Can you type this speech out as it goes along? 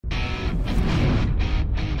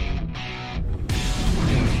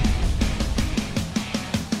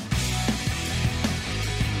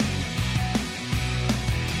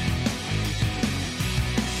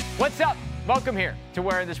What's up? Welcome here to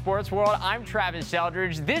Where in the Sports World. I'm Travis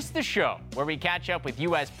Eldridge. This is the show where we catch up with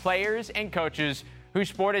U.S. players and coaches whose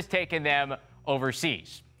sport has taken them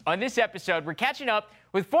overseas. On this episode, we're catching up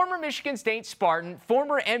with former Michigan State Spartan,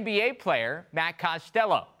 former NBA player Matt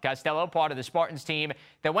Costello. Costello, part of the Spartans team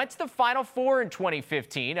that went to the Final Four in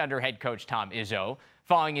 2015 under head coach Tom Izzo.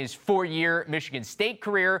 Following his 4-year Michigan State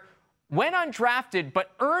career, went undrafted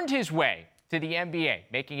but earned his way to the NBA,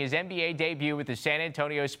 making his NBA debut with the San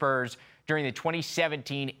Antonio Spurs during the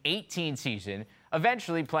 2017-18 season,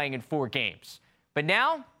 eventually playing in 4 games. But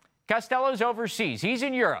now, Costello's overseas. He's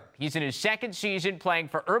in Europe. He's in his 2nd season playing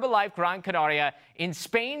for Herbalife Gran Canaria in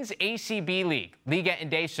Spain's ACB League, Liga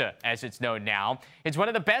Endesa, as it's known now. It's one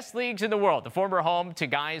of the best leagues in the world, the former home to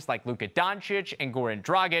guys like Luka Doncic and Goran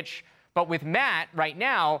Dragic. But with Matt right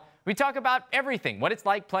now, we talk about everything, what it's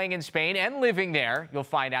like playing in Spain and living there. You'll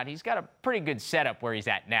find out he's got a pretty good setup where he's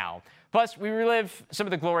at now. Plus, we relive some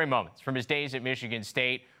of the glory moments from his days at Michigan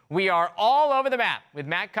State. We are all over the map with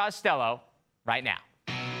Matt Costello right now.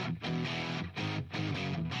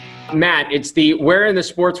 Matt, it's the Where in the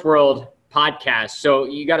Sports World podcast. So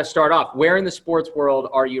you got to start off. Where in the sports world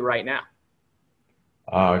are you right now?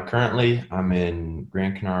 Currently, I'm in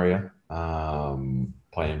Gran Canaria,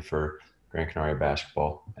 playing for Gran Canaria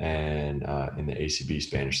basketball and in the ACB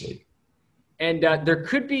Spanish League. And there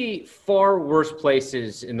could be far worse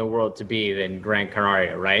places in the world to be than Gran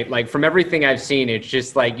Canaria, right? Like from everything I've seen, it's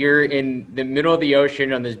just like you're in the middle of the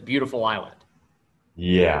ocean on this beautiful island.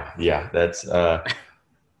 Yeah. That's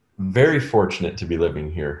very fortunate to be living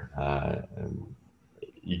here.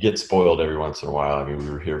 You get spoiled every once in a while. I mean, we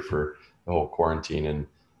were here for the whole quarantine and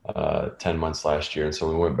 10 months last year. And so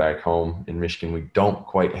we went back home in Michigan. We don't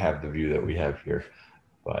quite have the view that we have here,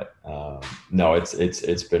 but no,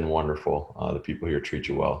 it's been wonderful. The people here treat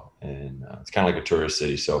you well, and it's kind of like a tourist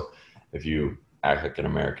city. So if you act like an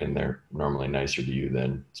American, they're normally nicer to you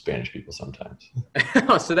than Spanish people sometimes.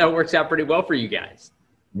 So that works out pretty well for you guys.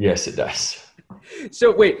 Yes, it does.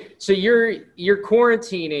 So wait, so you're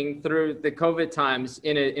quarantining through the COVID times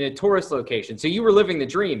in a tourist location. So you were living the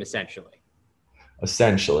dream essentially.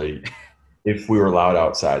 Essentially, if we were allowed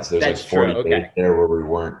outside. So there's like 40 days there where we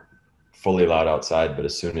weren't fully allowed outside, but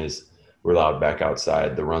as soon as we're allowed back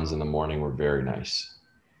outside, the runs in the morning were very nice.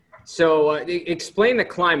 So explain the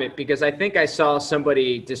climate, because I think I saw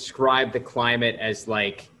somebody describe the climate as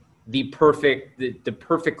like the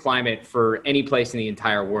perfect climate for any place in the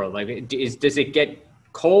entire world. Like, does it get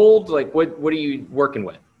cold? Like, what are you working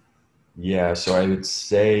with? Yeah, so I would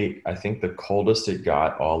say I think the coldest it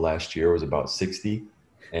got all last year was about 60,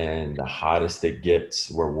 and the hottest it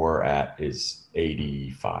gets where we're at is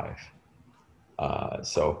 85.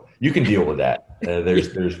 So you can deal with that. There's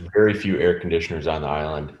very few air conditioners on the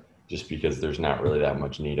island just because there's not really that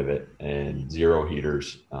much need of it, and 0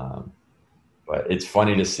 heaters. But it's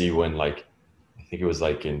funny to see when, like, I think it was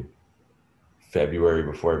like in February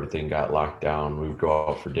before everything got locked down, we would go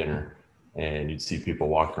out for dinner and you'd see people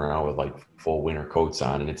walking around with like full winter coats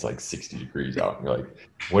on and it's like 60 degrees out. And you're like,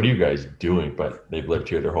 what are you guys doing? But they've lived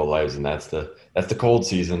here their whole lives, and that's the cold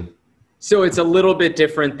season. So it's a little bit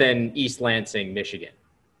different than East Lansing, Michigan.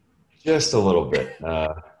 Just a little bit.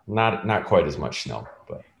 Not quite as much snow,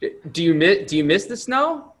 but do you miss the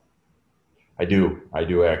snow? I do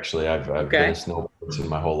actually. I've been a snowboarder in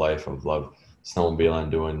my whole life. I've loved snowmobiling,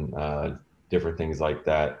 doing different things like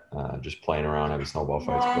that, just playing around, having snowball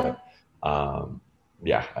fights. But I'm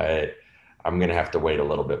going to have to wait a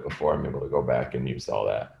little bit before I'm able to go back and use all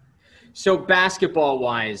that. So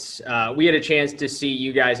basketball-wise, we had a chance to see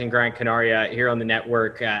you guys in Gran Canaria here on the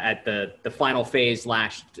network at the final phase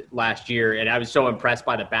last year, and I was so impressed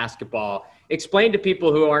by the basketball. Explain to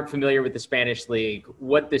people who aren't familiar with the Spanish League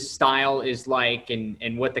what the style is like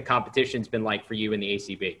and what the competition's been like for you in the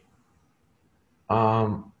ACB.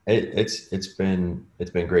 It's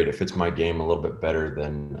been great. It fits my game a little bit better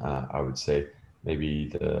than I would say maybe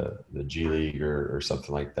the G League or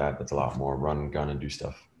something like that. That's a lot more run and gun and do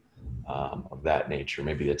stuff of that nature.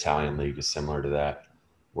 Maybe the Italian League is similar to that,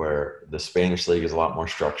 where the Spanish League is a lot more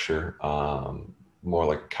structure, more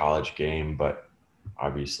like a college game, but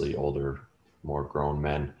obviously older, more grown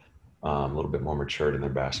men, a little bit more matured in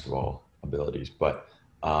their basketball abilities. But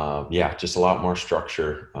just a lot more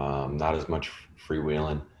structure, not as much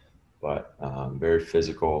freewheeling, but very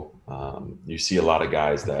physical. You see a lot of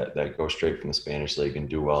guys that go straight from the Spanish League and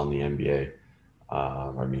do well in the NBA.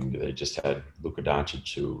 I mean, they just had Luka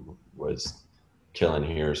Doncic, who was killing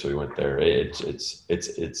here, so he went there. It's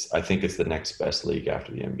I think it's the next best league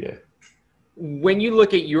after the NBA. When you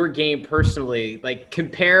look at your game personally, like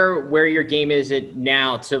compare where your game is at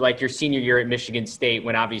now to like your senior year at Michigan State,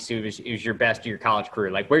 when obviously it was your best of your college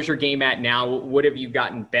career. Like, where's your game at now? What have you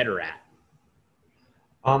gotten better at?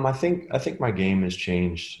 I think my game has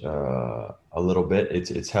changed a little bit.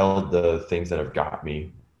 It's held the things that have got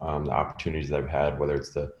me, the opportunities that I've had, whether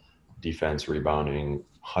it's the defense, rebounding,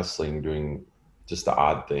 hustling, doing just the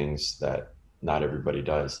odd things that not everybody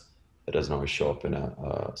does. That doesn't always show up in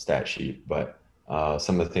a stat sheet. But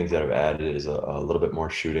some of the things that I've added is a little bit more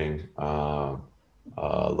shooting, a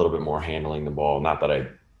little bit more handling the ball. Not that I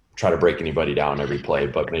try to break anybody down every play,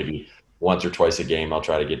 but maybe once or twice a game, I'll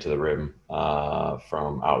try to get to the rim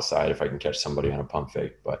from outside if I can catch somebody on a pump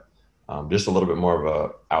fake. But just a little bit more of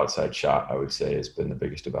a outside shot, I would say, has been the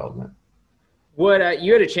biggest development. What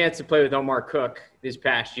you had a chance to play with Omar Cook this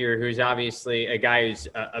past year, who's obviously a guy who's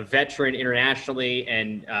a veteran internationally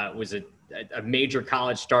and was a major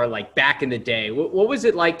college star like back in the day. What was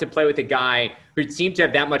it like to play with a guy who seemed to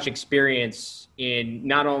have that much experience in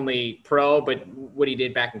not only pro but what he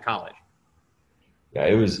did back in college? Yeah,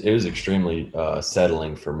 it was extremely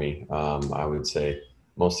settling for me. I would say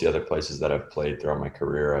most of the other places that I've played throughout my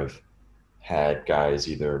career, I've had guys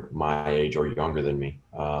either my age or younger than me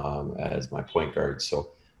as my point guard.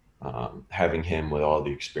 So having him with all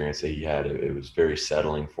the experience that he had, it was very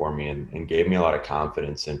settling for me and gave me a lot of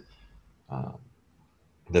confidence in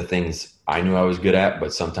the things I knew I was good at,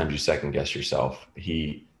 but sometimes you second guess yourself.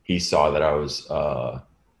 He saw that I was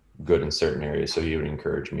good in certain areas, so he would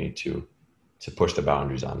encourage me to push the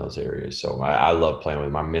boundaries on those areas. So I love playing with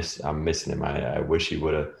him. I'm missing him. I wish he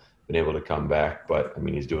would have been able to come back, but I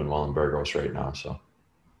mean, he's doing well in Burgos right now. So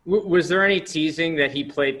Was there any teasing that he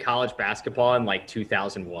played college basketball in like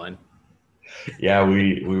 2001? yeah,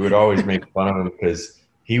 we would always make fun of him because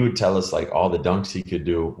he would tell us like all the dunks he could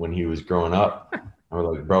do when he was growing up. And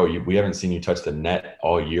we're like, bro, we haven't seen you touch the net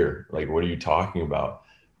all year. Like, what are you talking about?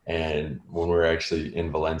 And when we were actually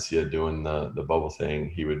in Valencia doing the bubble thing,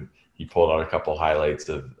 he pulled out a couple highlights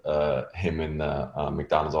of him in the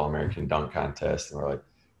McDonald's All-American dunk contest. And we're like,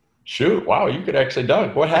 shoot, wow, you could actually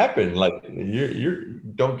dunk. What happened? Like, you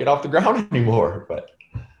don't get off the ground anymore, but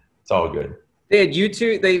it's all good. They had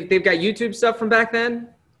YouTube. They've got YouTube stuff from back then.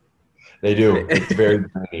 They do. It's very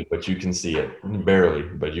tiny, but you can see it. Barely,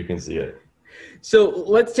 but you can see it. So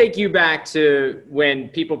let's take you back to when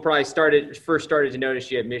people probably first started to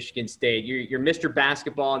notice you at Michigan State. You're Mr.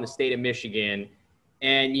 Basketball in the state of Michigan.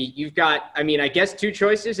 And you've got, I mean, I guess two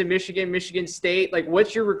choices in Michigan State. Like,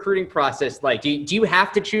 what's your recruiting process like? Do you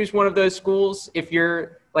have to choose one of those schools if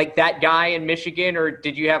you're like that guy in Michigan, or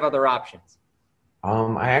did you have other options?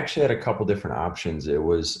 I actually had a couple different options. It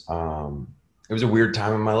was a weird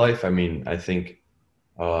time in my life. I mean, I think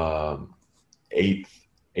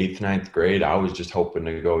eighth, ninth grade, I was just hoping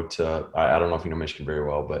to go to, I don't know if you know Michigan very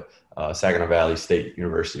well, but Saginaw Valley State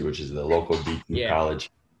University, which is the local D2 college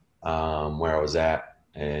where I was at.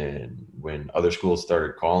 And when other schools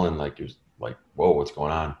started calling, like, it was like, whoa, what's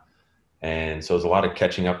going on? And so it was a lot of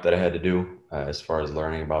catching up that I had to do as far as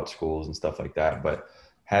learning about schools and stuff like that. But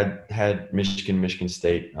had Michigan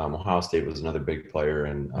State, Ohio State was another big player,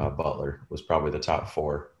 and Butler was probably the top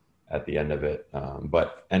four at the end of it.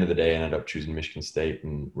 But end of the day, I ended up choosing Michigan State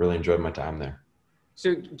and really enjoyed my time there.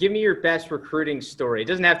 So give me your best recruiting story. It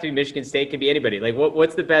doesn't have to be Michigan State. It can be anybody. Like,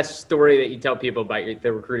 what's the best story that you tell people about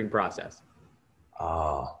the recruiting process?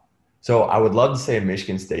 So I would love to say a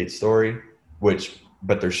Michigan State story,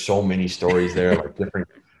 but there's so many stories there, like different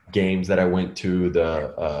games that I went to,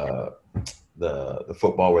 the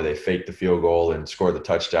football where they faked the field goal and scored the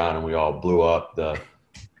touchdown, and we all blew up, the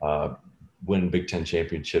win Big Ten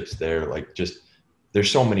championships there. Like, just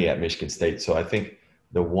there's so many at Michigan State. So I think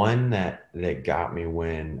the one that got me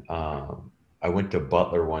when I went to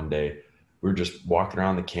Butler one day, we were just walking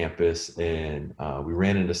around the campus, and we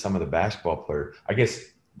ran into some of the basketball players. I guess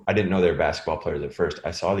I didn't know they were basketball players at first. I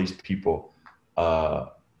saw these people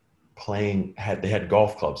playing. They had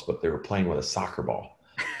golf clubs, but they were playing with a soccer ball,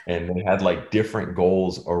 and they had like different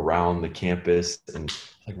goals around the campus. And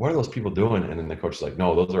like, what are those people doing? And then the coach was like,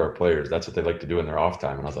 "No, those are our players. That's what they like to do in their off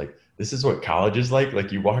time." And I was like, "This is what college is like?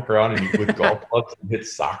 Like, you walk around and with golf clubs and hit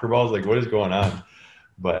soccer balls? Like, what is going on?"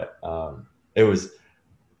 But it was.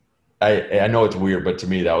 I know it's weird, but to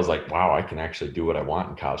me, that was like, wow, I can actually do what I want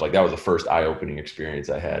in college. Like, that was the first eye-opening experience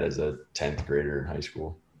I had as a 10th grader in high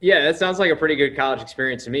school. Yeah, that sounds like a pretty good college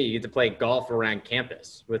experience to me. You get to play golf around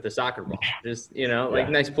campus with a soccer ball. Just,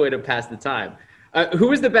 nice way to pass the time. Who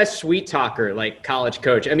was the best sweet talker, like college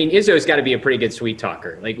coach? I mean, Izzo's got to be a pretty good sweet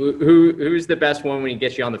talker. Like, who's the best one when he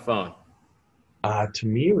gets you on the phone? To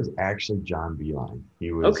me, it was actually John Beilein.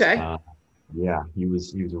 He was okay. He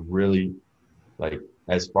was a really like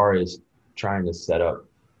as far as trying to set up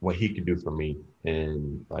what he could do for me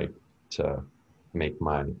and like to make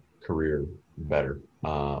my career better.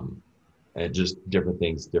 And just different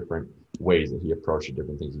things, different ways that he approached it,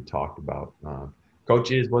 different things he talked about.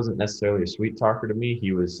 Coach Is wasn't necessarily a sweet talker to me.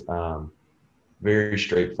 He was very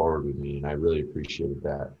straightforward with me, and I really appreciated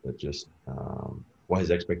that. That just what his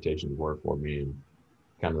expectations were for me and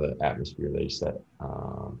kind of the atmosphere they set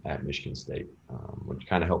at Michigan State, which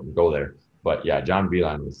kind of helped me go there. But yeah, John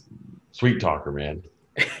Beilein was sweet talker, man.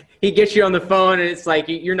 He gets you on the phone, and it's like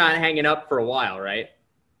you're not hanging up for a while, right?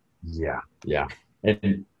 Yeah.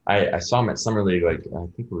 And I saw him at Summer League, like I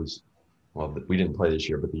think it was, well, we didn't play this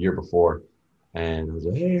year, but the year before. And I was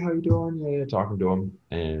like, hey, how you doing? Yeah, talking to him.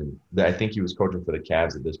 And I think he was coaching for the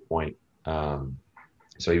Cavs at this point.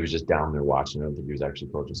 So he was just down there watching. I don't think he was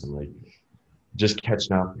actually coaching Summer League. Just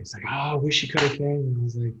catching up. He's like, oh, I wish you could have came. And I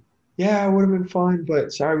was like, yeah, it would have been fun,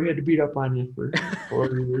 but sorry we had to beat up on you for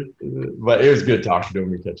 4 years. But it was good talking to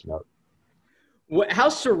him and catching up. How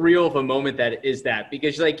surreal of a moment that is that?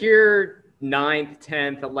 Because like you're 9th,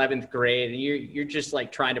 10th, 11th grade, and you're just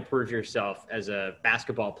like trying to prove yourself as a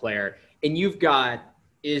basketball player, and you've got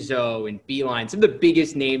Izzo and Beilein, some of the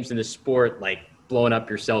biggest names in the sport, like blowing up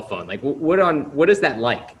your cell phone. Like what is that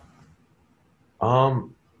like?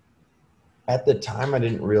 At the time, I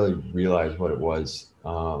didn't really realize what it was.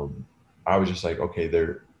 I was just like, okay,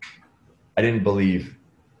 I didn't believe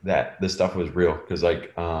that this stuff was real because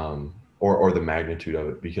like, or the magnitude of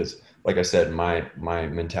it. Because like I said, my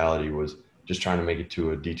mentality was just trying to make it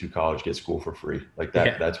to a D2 college, get school for free. Like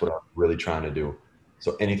that, That's what I was really trying to do.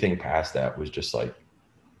 So anything past that was just like,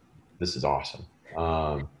 this is awesome.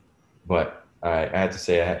 But I had to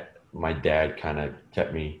say, my dad kind of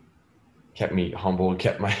kept me humble,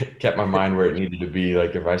 kept my mind where it needed to be.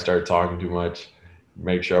 Like if I started talking too much,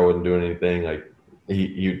 make sure I wasn't doing anything. Like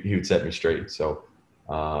he would set me straight. So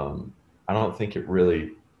I don't think it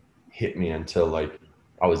really hit me until like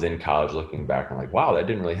I was in college looking back. I'm like, wow, that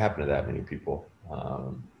didn't really happen to that many people.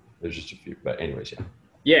 There's just a few, but anyways, yeah.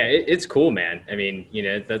 Yeah, it's cool, man. I mean,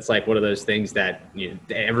 that's like one of those things that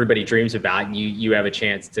everybody dreams about, and you have a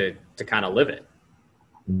chance to kind of live it.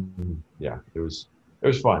 Mm-hmm. Yeah, it was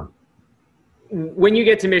fun. When you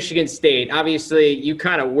get to Michigan State, obviously you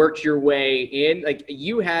kind of worked your way in. Like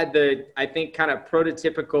you had I think, kind of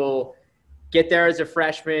prototypical get there as a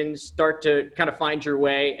freshman, start to kind of find your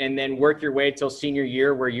way, and then work your way till senior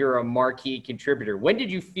year where you're a marquee contributor. When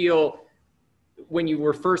did you feel when you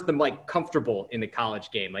were first like comfortable in the college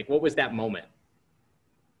game? Like what was that moment?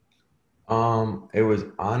 It was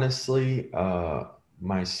honestly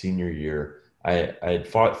my senior year. I had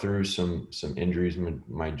fought through some injuries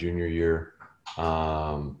my junior year.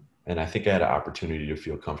 And I think I had an opportunity to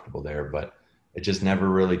feel comfortable there, but it just never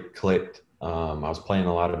really clicked. I was playing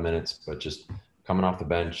a lot of minutes, but just coming off the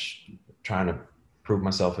bench, trying to prove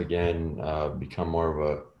myself again, become more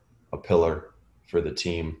of a pillar for the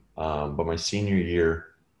team. But my senior year,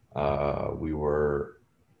 we were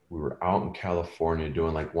out in California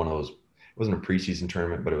doing like one of those, it wasn't a preseason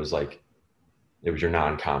tournament, but it was your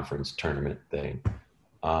non-conference tournament thing.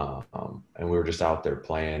 And we were just out there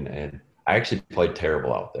playing, and I actually played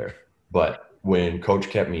terrible out there. But when coach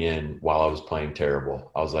kept me in while I was playing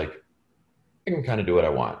terrible, I was like, I can kind of do what I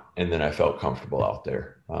want. And then I felt comfortable out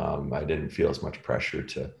there. I didn't feel as much pressure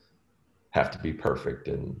to have to be perfect,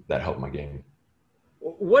 and that helped my game.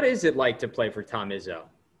 What is it like to play for Tom Izzo?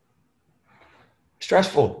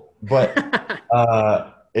 Stressful, but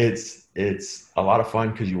it's a lot of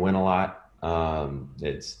fun because you win a lot.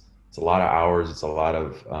 It's a lot of hours. It's a lot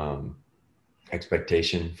of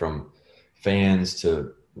expectation from fans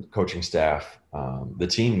to coaching staff. The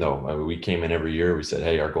team, though, I mean, we came in every year. We said,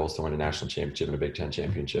 hey, our goal is to win a national championship and a Big Ten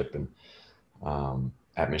championship. And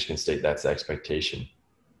at Michigan State, that's the expectation.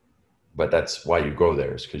 But that's why you go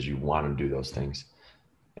there, is because you want to do those things.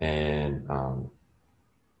 And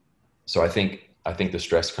so I think the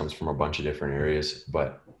stress comes from a bunch of different areas,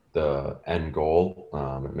 but the end goal,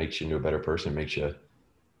 it makes you into a better person. It makes you,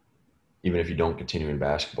 even if you don't continue in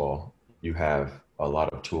basketball, you have a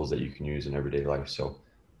lot of tools that you can use in everyday life. So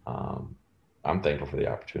I'm thankful for the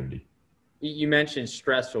opportunity. You mentioned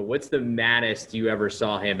stressful. What's the maddest you ever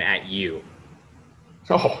saw him at you?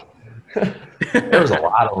 Oh, there was a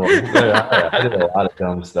lot of them. I did a lot of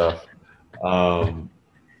dumb stuff.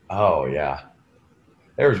 Oh yeah.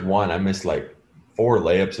 There was one, I missed like 4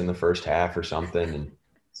 layups in the first half or something, and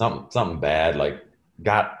something bad, like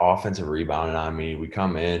got offensive rebounded on me. We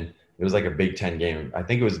come in, it was like a Big Ten game. I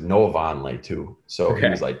think it was Noah Vonleh too. So He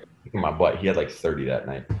was like kicking my butt. He had like 30 that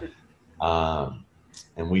night.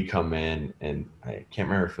 And we come in, and I can't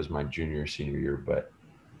remember if it was my junior or senior year, but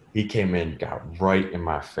he came in, got right in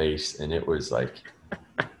my face, and it was like,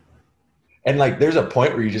 and like, there's a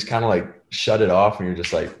point where you just kind of like shut it off, and you're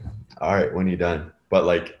just like, all right, when you done? But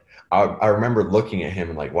like, I remember looking at him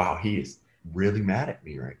and like, wow, he is really mad at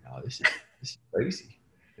me right now. This is crazy,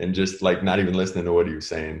 and just like not even listening to what he was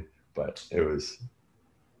saying. But it's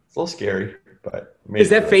a little scary. But because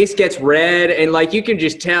that face gets red, and like you can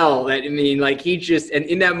just tell that. I mean, like he just, and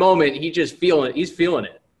in that moment, he's feeling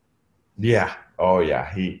it. Yeah. Oh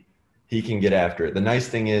yeah. He can get after it. The nice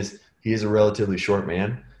thing is he is a relatively short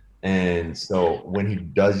man. And so when he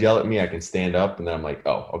does yell at me, I can stand up and then I'm like,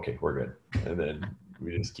 oh, okay, we're good. And then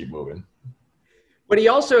we just keep moving. But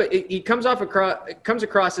he comes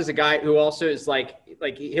across as a guy who also is like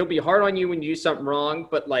he'll be hard on you when you do something wrong,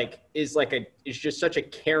 but like is just such a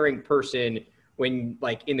caring person when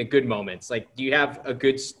like in the good moments. Like, do you have a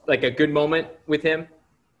good moment with him?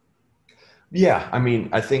 Yeah, I mean,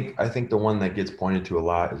 I think the one that gets pointed to a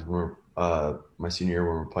lot is when my senior year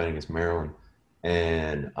when we were playing against Maryland,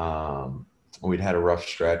 and we'd had a rough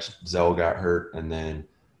stretch. Zell got hurt, and then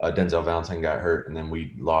Denzel Valentine got hurt, and then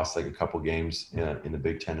we lost like a couple games in the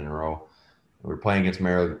Big Ten in a row. We were playing against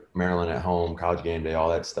Maryland at home, college game day, all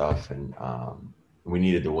that stuff, and we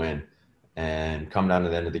needed to win. And come down to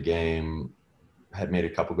the end of the game, had made a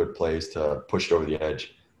couple good plays to push it over the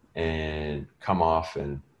edge, and come off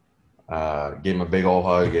and gave him a big old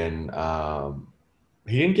hug, and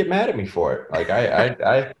he didn't get mad at me for it. Like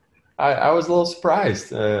I was a little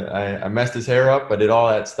surprised. I messed his hair up. I did all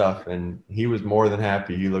that stuff, and he was more than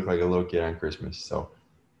happy. He looked like a little kid on Christmas. So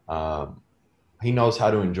he knows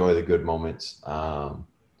how to enjoy the good moments,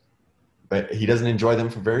 but he doesn't enjoy them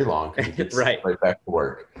for very long because he gets right back to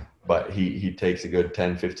work. But he takes a good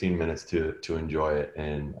 10, 15 minutes to enjoy it,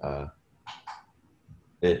 and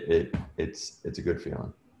it's a good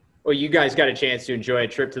feeling. Well, you guys got a chance to enjoy a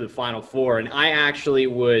trip to the Final Four, and I actually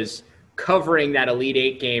was covering that Elite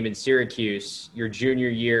Eight game in Syracuse your junior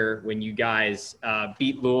year when you guys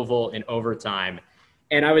beat Louisville in overtime.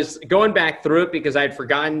 And I was going back through it because I had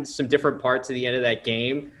forgotten some different parts of the end of that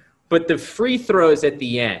game. But the free throws at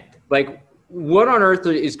the end, like what on earth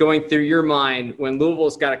is going through your mind when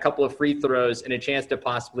Louisville's got a couple of free throws and a chance to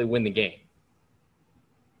possibly win the game?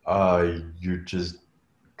 You're just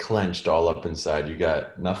clenched all up inside. You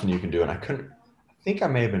got nothing you can do. And I think I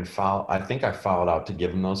may have been fouled. I think I fouled out to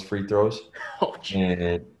give him those free throws. Oh,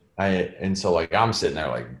 and so like I'm sitting there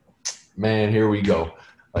like, man, here we go.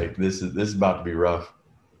 Like this is about to be rough.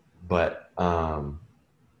 But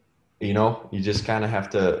you just kind of have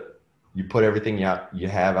to put everything you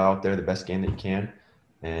have out there, the best game that you can,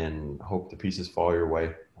 and hope the pieces fall your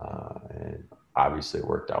way. And obviously it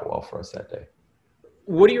worked out well for us that day.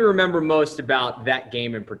 What do you remember most about that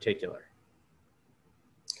game in particular?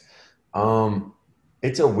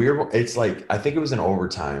 It's a weird one. It's like, I think it was in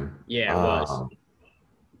overtime. Yeah, it was.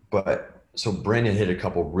 But so Brandon hit a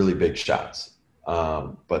couple really big shots.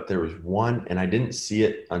 But there was one, and I didn't see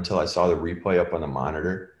it until I saw the replay up on the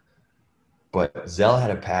monitor. But Zell had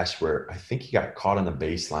a pass where I think he got caught on the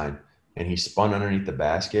baseline and he spun underneath the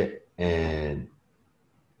basket, and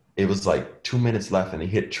it was like 2 minutes left, and he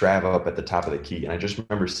hit Trav up at the top of the key. And I just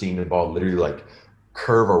remember seeing the ball literally like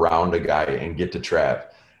curve around a guy and get to Trav.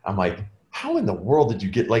 I'm like, how in the world did you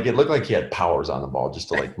get, like, it looked like he had powers on the ball just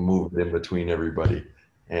to like move it in between everybody.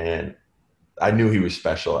 And I knew he was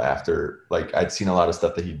special after, like, I'd seen a lot of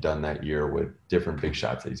stuff that he'd done that year with different big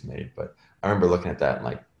shots that he's made. But I remember looking at that and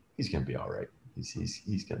like, he's going to be all right. He's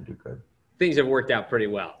going to do good. Things have worked out pretty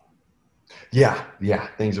well. Yeah.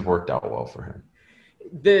 Things have worked out well for him.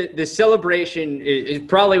 The celebration is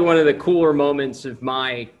probably one of the cooler moments of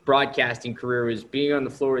my broadcasting career, was being on the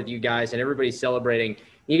floor with you guys and everybody celebrating.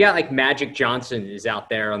 You got like Magic Johnson is out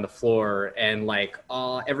there on the floor, and like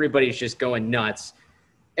everybody's just going nuts.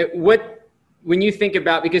 When you think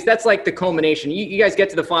about, because that's like the culmination, you guys get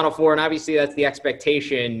to the Final Four, and obviously that's the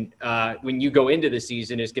expectation when you go into the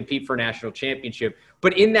season, is compete for a national championship.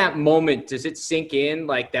 But in that moment, does it sink in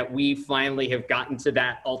like that we finally have gotten to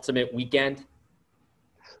that ultimate weekend?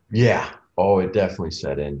 Yeah. Oh, it definitely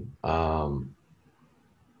set in.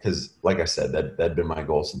 Because like I said, that'd been my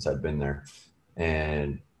goal since I'd been there.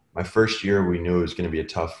 And my first year, we knew it was going to be a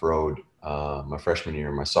tough road. My freshman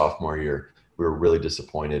year, my sophomore year, we were really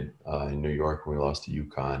disappointed in New York when we lost to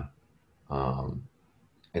UConn.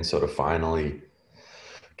 And so to finally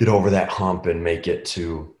get over that hump and make it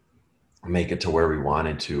to where we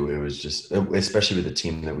wanted to, it was just, especially with the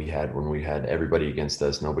team that we had, when we had everybody against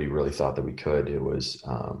us, nobody really thought that we could. It was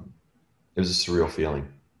a surreal feeling.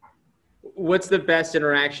 What's the best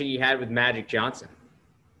interaction you had with Magic Johnson?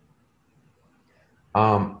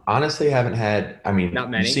 Honestly, haven't had. I mean, Not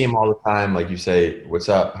you many. see him all the time. Like you say, "What's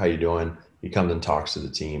up? How you doing?" He comes and talks to the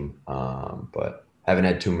team, but haven't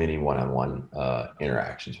had too many one-on-one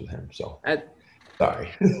interactions with him. So Uh, sorry.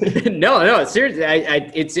 no, seriously,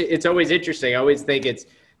 it's always interesting. I always think it's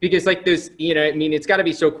because like there's, I mean, it's got to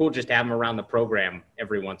be so cool just to have him around the program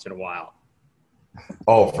every once in a while.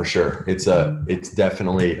 Oh, for sure. It's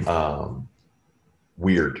definitely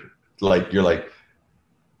weird. Like you're like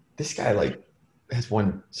this guy like has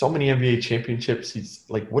won so many NBA championships. He's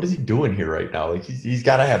like, what is he doing here right now? Like he's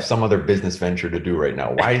got to have some other business venture to do right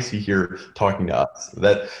now. Why is he here talking to us?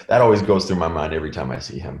 That always goes through my mind every time I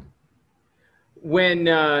see him. When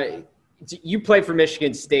you play for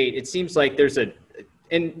Michigan State, it seems like there's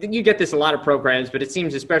and you get this in a lot of programs, but it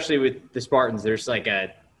seems especially with the Spartans, it's like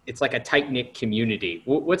a tight knit community.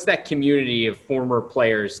 What's that community of former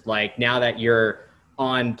players like now that you're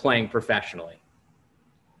on playing professionally?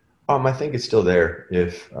 I think it's still there.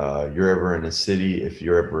 If you're ever in a city, if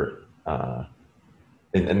you're ever,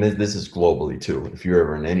 and this is globally too. If you're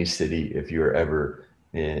ever in any city, if you're ever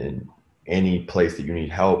in any place that you need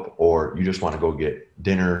help, or you just want to go get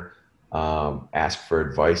dinner, ask for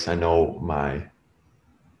advice. I know my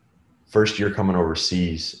first year coming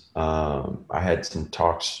overseas, I had some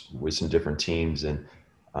talks with some different teams, and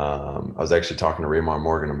I was actually talking to Raymar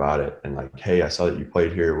Morgan about it, and like, hey, I saw that you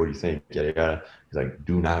played here. What do you think? Yada yada. He's like,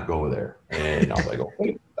 do not go there. And I was like,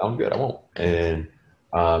 okay, I'm good. I won't. And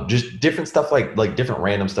just different stuff like different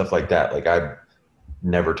random stuff like that. Like I've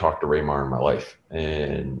never talked to Raymar in my life,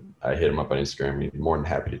 and I hit him up on Instagram. He's more than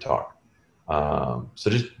happy to talk. So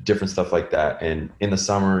just different stuff like that. And in the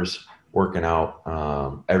summers, working out,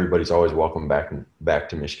 everybody's always welcome back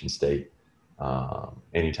to Michigan State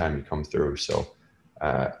anytime you come through. So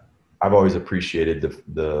I've always appreciated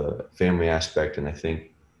the family aspect, and I think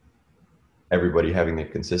everybody having the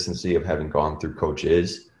consistency of having gone through Coach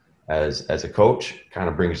Iz as a coach kind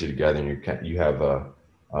of brings you together, and you have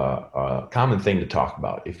a common thing to talk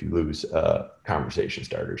about if you lose conversation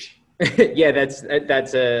starters. Yeah, that's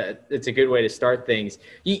a good way to start things.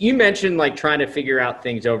 You mentioned like trying to figure out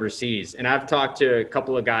things overseas, and I've talked to a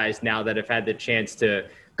couple of guys now that have had the chance to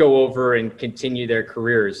go over and continue their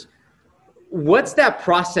careers. What's that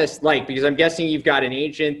process like? Because I'm guessing you've got an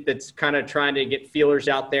agent that's kind of trying to get feelers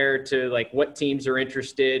out there to like what teams are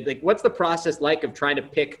interested. Like, what's the process like of trying to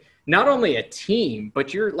pick not only a team,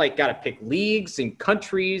 but you're like got to pick leagues and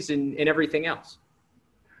countries and everything else?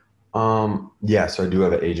 Yeah, so I do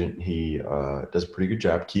have an agent. He does a pretty good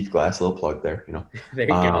job. Keith Glass, a little plug there, you know. There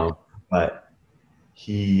you go. But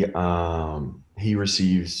he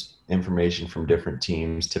receives information from different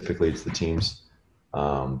teams. Typically, it's the teams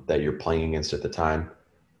that you're playing against at the time,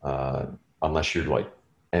 unless you're like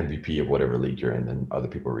MVP of whatever league you're in, then other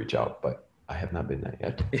people reach out. But I have not been that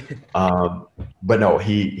yet. But no,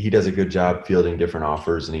 he does a good job fielding different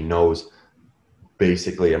offers, and he knows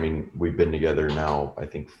basically. I mean, we've been together now, I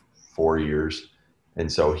think 4 years, and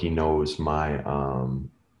so he knows my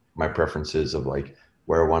my preferences of like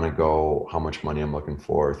where I want to go, how much money I'm looking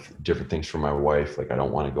for, different things for my wife. Like I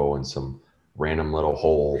don't want to go in some random little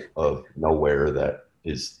hole of nowhere that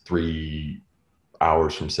is 3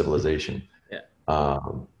 hours from civilization. Yeah.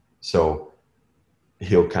 So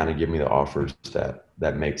he'll kind of give me the offers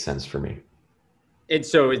that make sense for me. And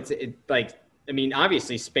so it's like, I mean,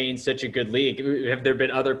 obviously Spain's such a good league. Have there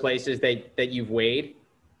been other places that you've weighed?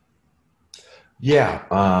 Yeah.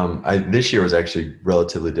 This year was actually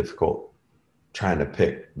relatively difficult trying to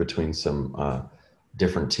pick between some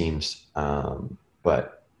different teams.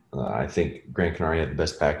 But I think Gran Canaria had the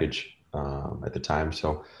best package at the time.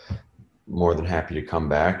 So more than happy to come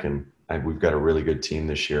back. And we've got a really good team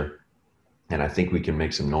this year. And I think we can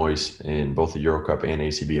make some noise in both the Euro Cup and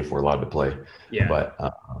ACB if we're allowed to play. Yeah.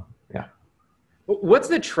 But what's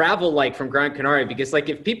the travel like from Gran Canaria? Because like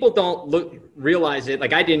if people don't realize it,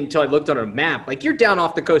 like I didn't until I looked on a map, like you're down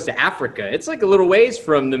off the coast of Africa. It's like a little ways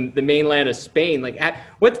from the mainland of Spain. Like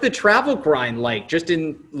what's the travel grind like just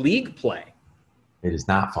in league play? It is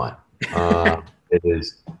not fun. It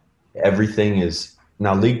is, everything is,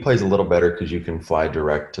 now league play is a little better because you can fly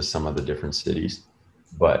direct to some of the different cities,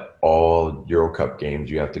 but all Euro Cup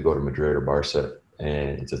games, you have to go to Madrid or Barca,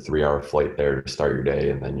 and it's a 3-hour flight there to start your day,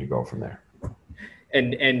 and then you go from there.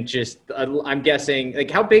 And just, I'm guessing, like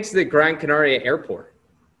how big's the Gran Canaria airport?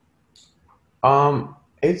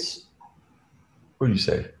 It's, what do you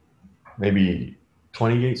say? Maybe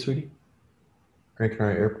 20 gates, sweetie? Gran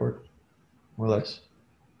Canaria Airport, more or less.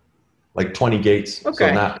 Like 20 gates.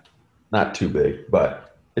 Okay. So not too big,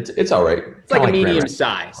 but it's all right. It's like a Grand medium Rapids.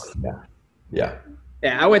 size. Yeah. Yeah.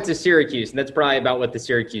 Yeah, I went to Syracuse, and that's probably about what the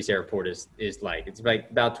Syracuse airport is like. It's like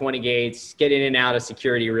about 20 gates, get in and out of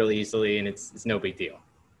security really easily, and it's no big deal.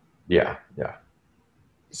 Yeah, yeah.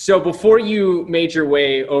 So before you made your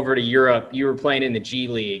way over to Europe, you were playing in the G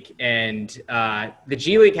League, and the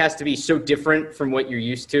G League has to be so different from what you're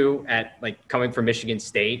used to at like coming from Michigan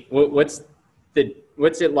State. What's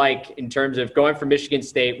it like in terms of going from Michigan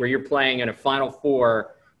State, where you're playing in a Final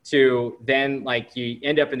Four, to then like you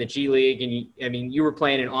end up in the G League, and you were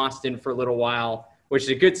playing in Austin for a little while, which is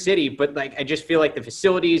a good city, but like I just feel like the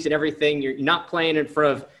facilities and everything, you're not playing in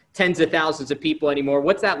front of tens of thousands of people anymore.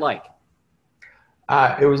 What's that like?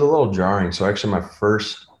 It was a little jarring. So actually,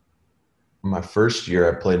 my first year,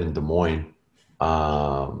 I played in Des Moines.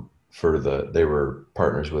 They were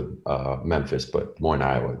partners with Memphis, but Des Moines,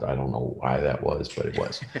 Iowa. I don't know why that was, but it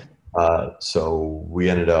was. So we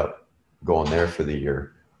ended up going there for the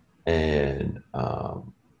year, and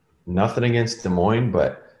nothing against Des Moines,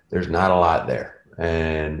 but there's not a lot there,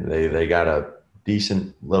 and they got a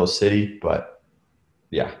decent little city, but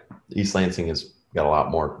yeah, East Lansing has got a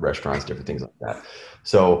lot more restaurants, different things like that.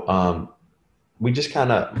 So we just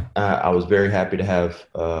kind of, I was very happy to have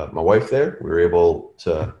my wife there. We were able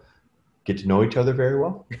to get to know each other very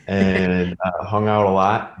well and hung out a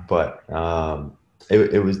lot. But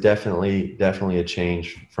it was definitely a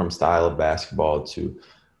change from style of basketball to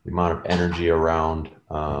the amount of energy around.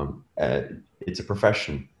 It's a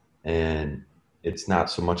profession, and it's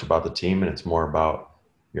not so much about the team, and it's more about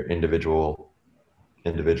your individual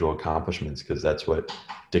accomplishments, because that's what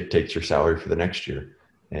dictates your salary for the next year.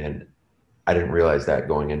 And I didn't realize that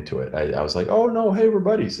going into it. I was like, oh no, hey, we're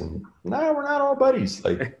buddies. And no, we're not all buddies.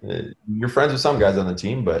 Like you're friends with some guys on the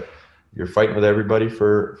team, but you're fighting with everybody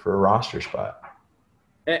for a roster spot.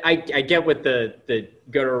 I get what the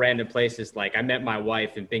go to random places. Like I met my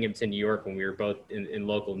wife in Binghamton, New York, when we were both in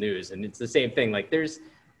local news. And it's the same thing. Like there's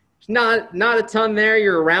not a ton there.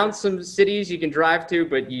 You're around some cities you can drive to,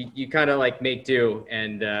 but you kind of like make do.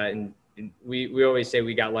 And we always say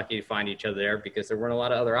we got lucky to find each other there because there weren't a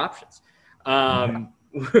lot of other options.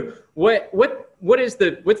 What's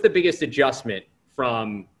the biggest adjustment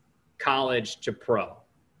from college to pro?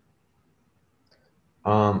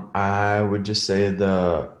 I would just say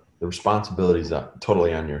the responsibilities are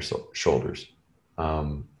totally on your shoulders.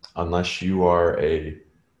 Unless you are a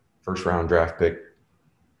first round draft pick,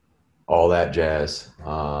 all that jazz. You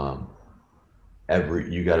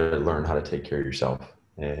got to learn how to take care of yourself,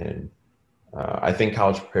 and I think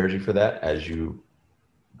college prepares you for that. As you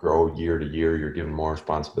grow year to year, you're given more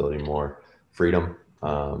responsibility, more freedom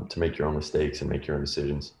to make your own mistakes and make your own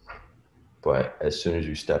decisions. But as soon as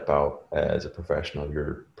you step out as a professional,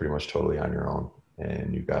 you're pretty much totally on your own,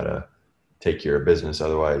 and you got to take care of business.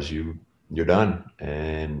 Otherwise, you're done.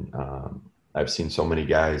 And I've seen so many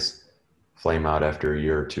guys flame out after a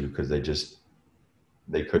year or two because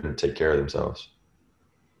they couldn't take care of themselves.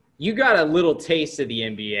 You got a little taste of the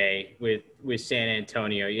NBA with San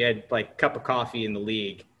Antonio. You had like a cup of coffee in the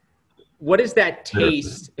league. What does that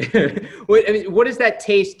taste? What does that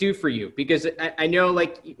taste do for you? Because I know,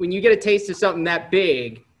 like, when you get a taste of something that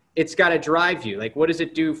big, it's got to drive you. Like, what does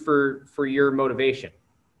it do for your motivation?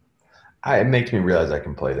 It makes me realize I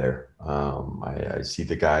can play there. I see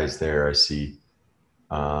the guys there. I see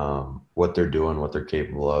what they're doing, what they're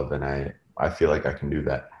capable of, and I feel like I can do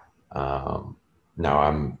that. Now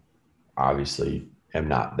I'm obviously am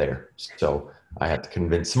not there, so I have to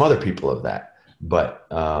convince some other people of that. But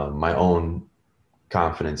my own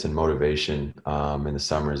confidence and motivation in the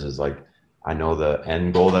summers is like, I know the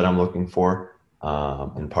end goal that I'm looking for.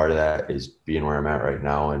 And part of that is being where I'm at right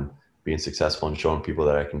now and being successful and showing people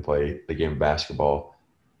that I can play the game of basketball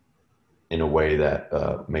in a way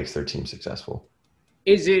that makes their team successful.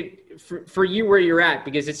 Is it for you where you're at?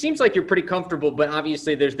 Because it seems like you're pretty comfortable, but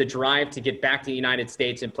obviously there's the drive to get back to the United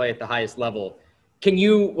States and play at the highest level. Can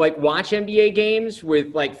you like watch NBA games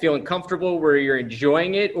with like feeling comfortable where you're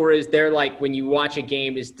enjoying it? Or is there like when you watch a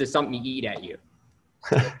game, does something eat at you?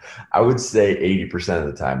 I would say 80% of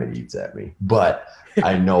the time it eats at me, but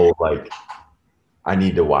I know like I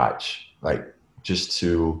need to watch, like just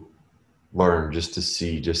to learn, just to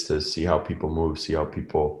see how people move, see what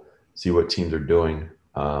teams are doing,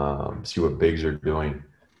 see what bigs are doing.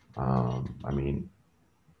 I mean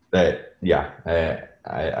that, yeah,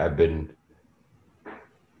 I've been,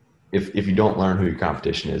 if you don't learn who your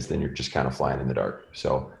competition is, then you're just kind of flying in the dark.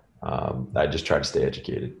 So I just try to stay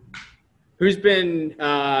educated. Who's been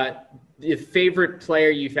the favorite player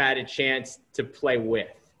you've had a chance to play with?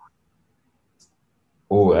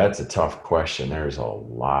 Oh, that's a tough question. There's a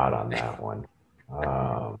lot on that one.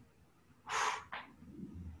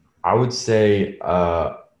 I would say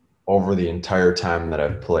over the entire time that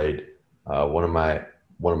I've played, one of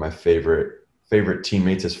my favorite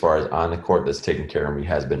teammates as far as on the court that's taken care of me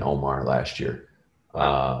has been Omar last year.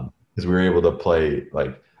 Because we were able to play,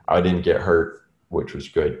 like, I didn't get hurt, which was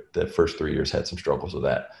good. The first 3 years had some struggles with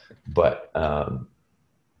that. But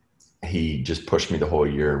he just pushed me the whole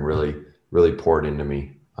year and really poured into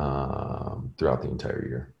me throughout the entire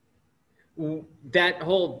year. That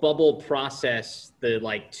whole bubble process, the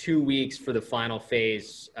like 2 weeks for the final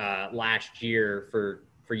phase last year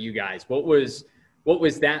for you guys, what was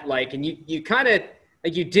that like? And you kind of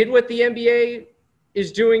like, you did what the NBA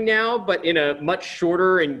is doing now, but in a much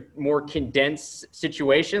shorter and more condensed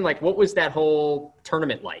situation. Like, what was that whole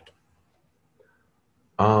tournament like?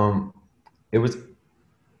 It was,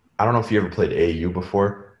 I don't know if you ever played AAU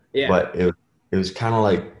before, but it was kind of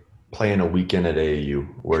like playing a weekend at AAU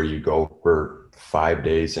where you go for 5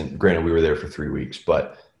 days. And granted, we were there for 3 weeks,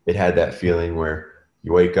 but it had that feeling where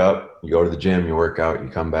you wake up, you go to the gym, you work out, you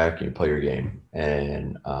come back, and you play your game.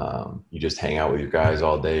 And you just hang out with your guys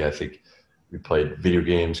all day. I think we played video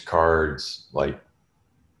games, cards, like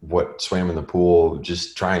swam in the pool,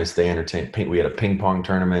 just trying to stay entertained. We had a ping pong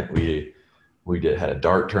tournament. We had a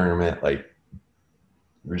dart tournament. Like,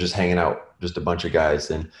 we were just hanging out, just a bunch of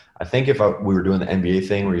guys. And I think we were doing the NBA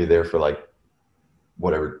thing where you're there for like,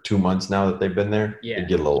 whatever, 2 months now that they've been there, it'd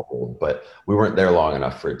get a little old. But we weren't there long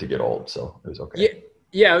enough for it to get old, so it was okay.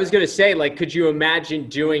 Yeah, I was going to say, like, could you imagine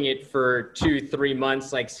doing it for 2-3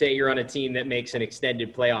 months? Like, say you're on a team that makes an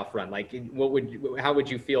extended playoff run. Like, how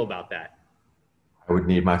would you feel about that? I would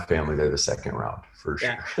need my family there the second round for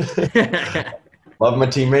sure. Love my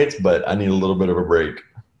teammates, but I need a little bit of a break.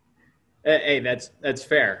 Hey, that's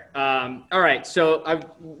fair. All right, so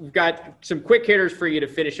we've got some quick hitters for you to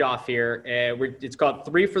finish off here. It's called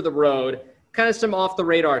 3 for the Road. Kind of some off the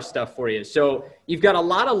radar stuff for you. So you've got a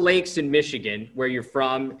lot of lakes in Michigan where you're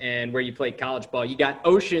from and where you played college ball. You got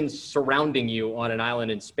oceans surrounding you on an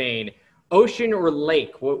island in Spain. Ocean or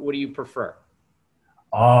lake, what do you prefer?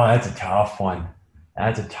 Oh, that's a tough one.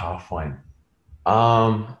 I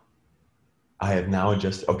have now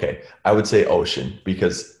adjusted. Okay, I would say ocean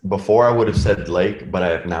because before I would have said lake, but I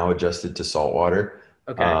have now adjusted to saltwater.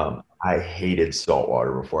 Okay. I hated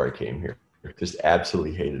saltwater before I came here. Just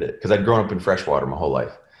absolutely hated it because I'd grown up in freshwater my whole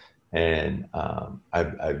life, and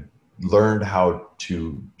I've learned how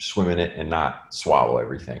to swim in it and not swallow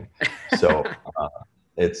everything. So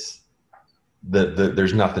there's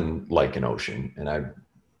nothing like an ocean, and I'm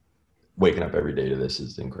waking up every day to this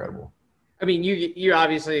is incredible. I mean, you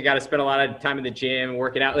obviously got to spend a lot of time in the gym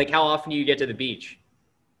working out. Like, how often do you get to the beach?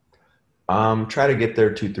 Try to get there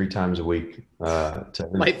 2-3 times a week.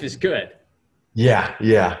 Life is good.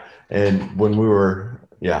 Yeah. And when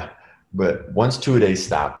but once 2 days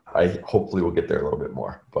stop, I hopefully will get there a little bit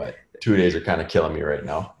more. But 2 days are kind of killing me right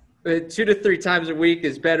now. 2 to 3 times a week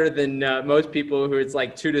is better than most people who it's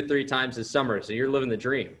like 2 to 3 times a summer. So you're living the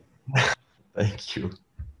dream. Thank you.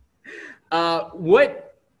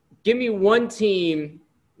 Give me one team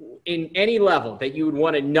in any level that you would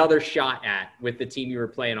want another shot at with the team you were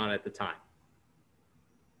playing on at the time.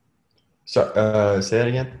 So say that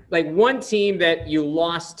again. Like one team that you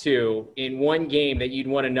lost to in one game that you'd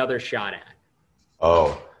want another shot at.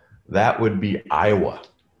 Oh, that would be Iowa.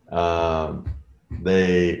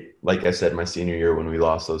 Like I said, my senior year when we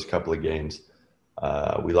lost those couple of games,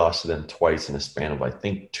 we lost to them twice in a span of I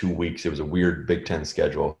think 2 weeks. It was a weird Big Ten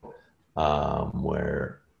schedule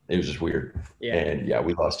where it was just weird. Yeah. And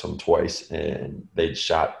we lost to them twice, and they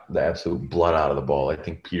shot the absolute blood out of the ball. I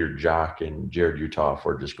think Peter Jock and Jared Uthoff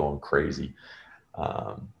were just going crazy.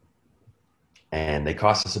 And they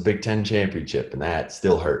cost us a Big Ten championship, and that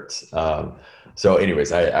still hurts. So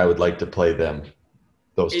anyways, I would like to play them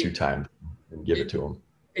those 2 times and give it to them.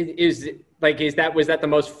 Was that the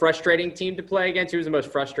most frustrating team to play against? Who was the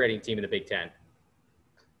most frustrating team in the Big Ten?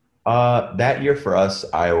 That year for us,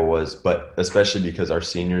 Iowa was, but especially because our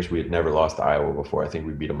seniors, we had never lost to Iowa before. I think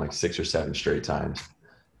we beat them like 6 or 7 straight times.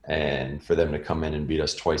 And for them to come in and beat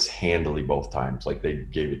us twice handily both times, like they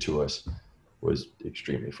gave it to us, was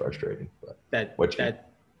extremely frustrating. But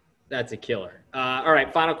that's a killer. All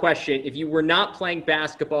right, final question. If you were not playing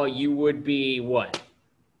basketball, you would be what?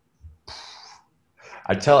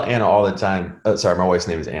 I tell Anna all the time. Sorry, my wife's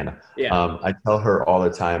name is Anna. Yeah. I tell her all the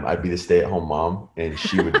time I'd be the stay-at-home mom, and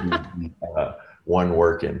she would be the one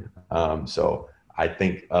working. So I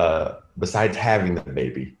think besides having the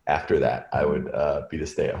baby, after that, I would be the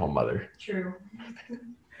stay-at-home mother. True.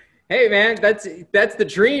 Hey, man, that's the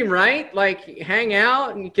dream, right? Like, hang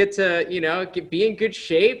out and get to, be in good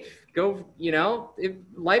shape. Go,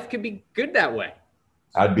 life could be good that way.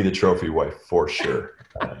 I'd be the trophy wife for sure.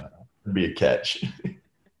 It'd be a catch.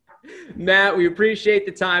 Matt, we appreciate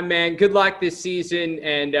the time, man. Good luck this season,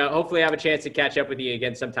 and hopefully have a chance to catch up with you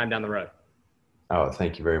again sometime down the road. Oh,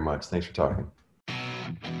 thank you very much. Thanks for talking.